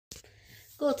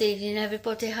Good evening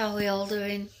everybody, how are we all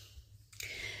doing?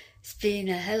 It's been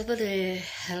a hell of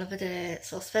a day,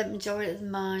 So I spent the majority of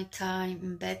my time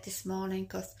in bed this morning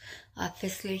because I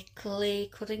physically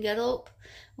couldn't get up.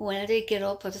 And when I did get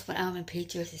up, I just went out in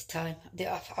PJs this time.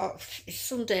 It's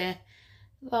Sunday,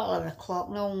 about 11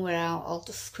 o'clock, no one were out, I'll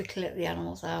just quickly let the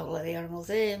animals out, let the animals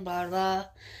in, blah blah.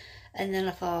 And then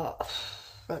I thought,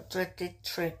 that dreaded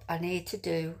trip I need to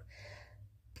do,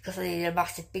 because I need a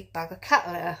massive big bag of cat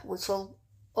litter, which will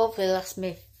hopefully last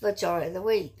me the majority of the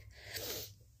week.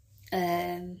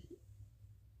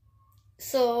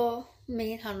 So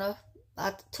me and Hannah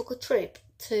took a trip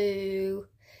to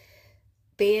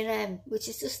B&M, which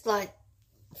is just like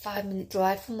a 5-minute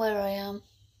drive from where I am,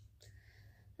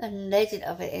 and they didn't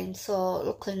have it in, so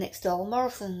luckily next door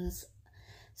Morrison's.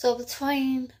 So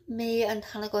between me and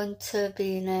Hannah going to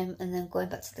B&M and then going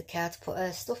back to the car to put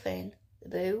her stuff in the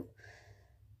boot,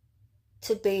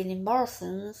 to being in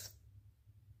Morrison's,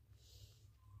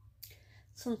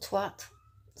 some twat,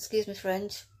 excuse me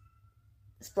French,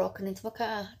 has broken into my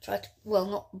car. Well,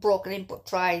 not broken in, but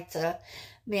tried to.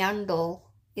 My handle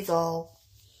is all.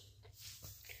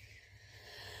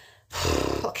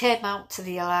 I came out to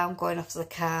the alarm going off to the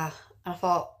car and I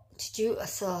thought, I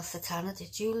saw Satana,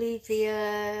 did you leave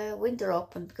the window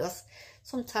open? Because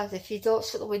sometimes if you don't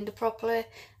shut the window properly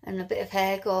and a bit of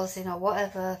hair goes in or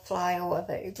whatever, fly or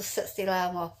whatever, it just sets the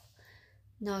alarm off.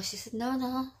 No, she said,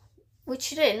 no. Which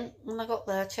she didn't. When I got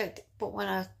there, I checked. But when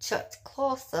I checked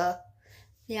closer,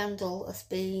 the handle has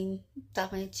been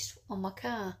damaged on my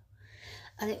car.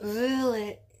 And it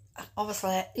really,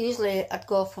 obviously, usually I'd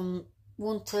go from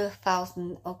 1 to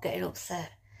 1,000 of getting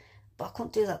upset. But I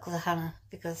couldn't do that because of Hannah.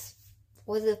 Because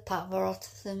with a part of her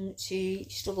autism, she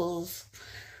struggles.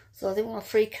 So I didn't want to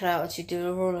freak her out and she'd do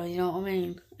a runner, you know what I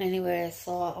mean? Anyway,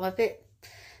 so I'm a bit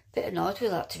annoyed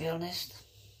with that, to be honest.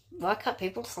 Why can't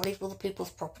people just leave other people's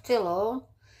property alone?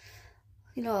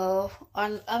 You know,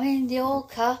 and I mean, the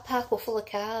old car park were full of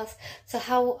cars. So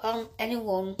how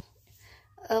anyone,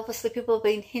 obviously people have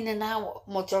been in and out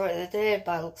majority of the day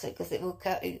by looks of it,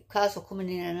 because cars were coming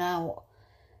in and out.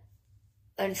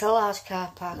 And it's a large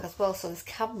car park as well, so there's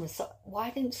cameras. So why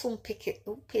didn't someone pick it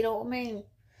up, you know what I mean?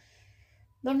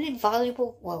 They're not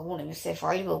valuable, well I won't even say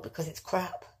valuable because it's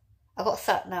crap. I got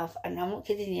sat nav, and I'm not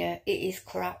kidding you, it is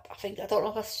crap. I don't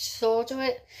know if I showed you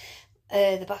it,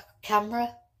 the back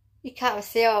camera. You can't even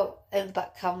see out in the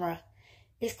back camera.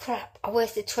 It's crap. I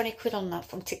wasted 20 quid on that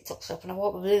from TikTok shop, and I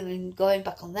won't be really going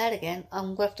back on there again.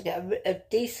 I'm going to have to get a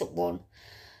decent one,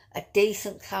 a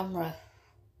decent camera.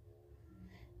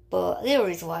 But the only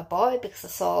reason why I bought it, because I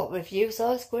saw reviews,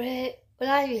 oh it's great. When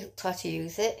I try to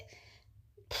use it,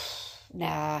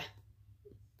 nah.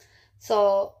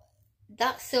 So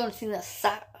that's the only thing that's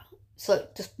sat, so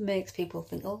it just makes people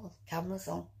think, oh, the camera's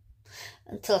on,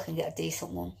 until I can get a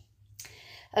decent one.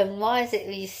 And why is it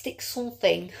that you stick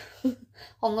something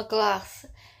on the glass?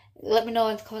 Let me know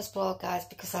in the comments below, guys,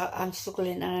 because I'm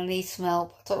struggling and I need some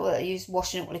help. I don't know whether I use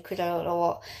washing up liquid, I don't know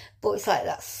what, but it's like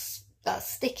that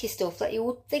sticky stuff that you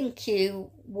would think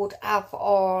you would have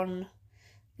on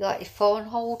like your phone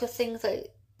holder things,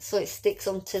 like, so it sticks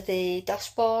onto the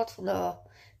dashboard. No,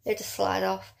 they just slide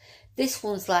off. This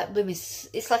one's like,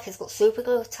 it's like it's got super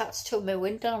glue attached to my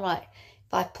window. I'm like,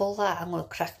 if I pull that, I'm going to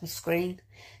crack my screen.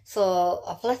 So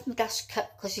I've left my dash cam,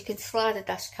 because you can slide a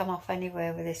dash cam off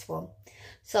anywhere with this one.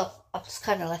 So I've just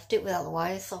kind of left it without the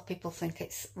wires, so people think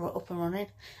it's up and running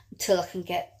until I can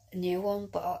get a new one.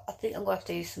 But I think I'm going to have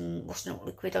to use some washing up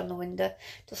liquid on the window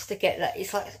just to get that.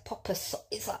 It's like a proper,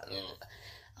 it's like,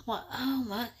 I'm like, oh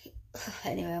my.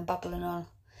 Anyway, I'm babbling on.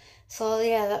 So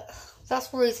yeah, that's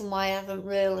the reason why I haven't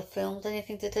really filmed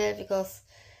anything today, because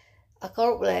I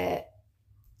got up late,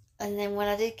 and then when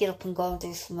I did get up and go and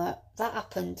do something, that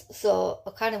happened. So I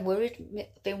kind of worried.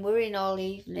 I've been worrying all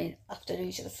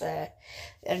afternoon, should I say,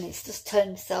 and it's just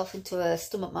turned myself into a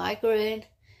stomach migraine.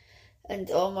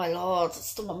 And oh my lord,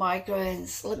 stomach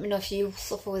migraines. Let me know if you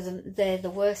suffer with them. They're the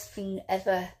worst thing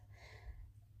ever.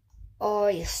 Oh,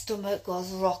 your stomach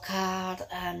goes rock hard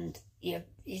and you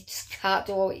just can't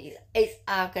do it. It's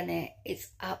agony. It's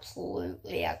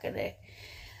absolutely agony.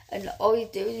 And all you're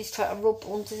doing is try to rub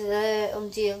under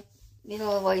your, you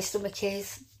know, where your stomach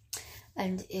is.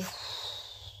 And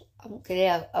I'm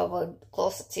kidding, I went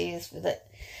close to tears with it.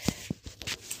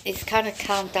 It's kind of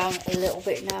calmed down a little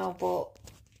bit now, but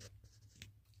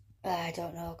I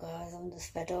don't know, guys. I'm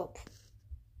just fed up.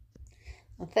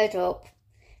 I'm fed up.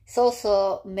 It's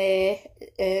also May.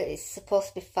 It's supposed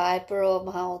to be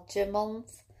fibromyalgia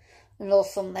month, and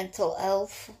also mental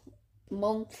health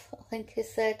month, I think he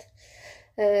said.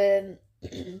 But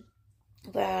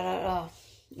I don't know.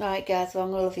 Right, guys, well,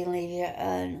 I'm going to love you and leave you,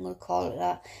 and I'm going to call it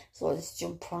that. So I'll just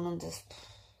jump on and just...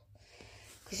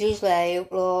 Because usually I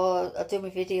do my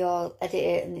video, edit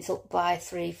it, and it's up by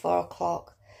 3, 4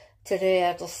 o'clock. Today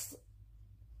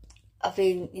I've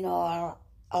been, you know,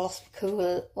 I lost my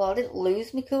cool. Well, I didn't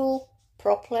lose my cool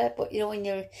properly, but you know, when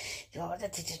you're, you know,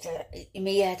 in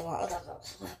my head,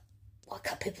 why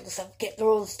can't people just get their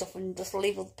own stuff and just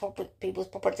leave people's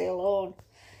property alone?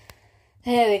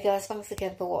 Anyway, guys, thanks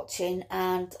again for watching,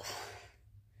 and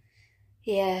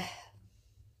yeah,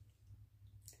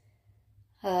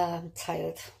 I'm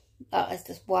tired. That has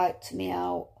just wiped me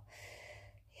out.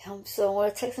 Yeah, so I'm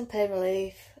going to take some pain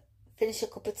relief, finish a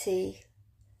cup of tea,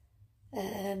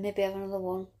 maybe have another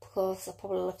one, because I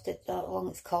probably left it that long,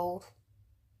 it's cold.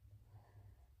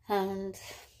 And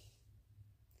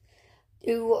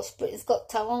who watched Britain's Got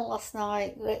Talent last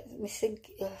night? Let me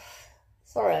think.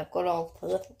 Sorry, I've got all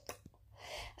political.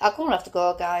 I'm going to have to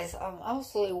go, guys. I'm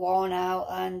absolutely worn out,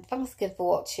 and thanks again for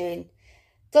watching.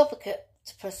 Don't forget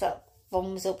to press that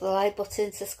thumbs up, the like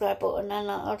button, subscribe button, and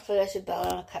that notification bell,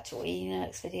 and I'll catch you in the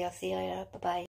next video. See you later. Bye bye.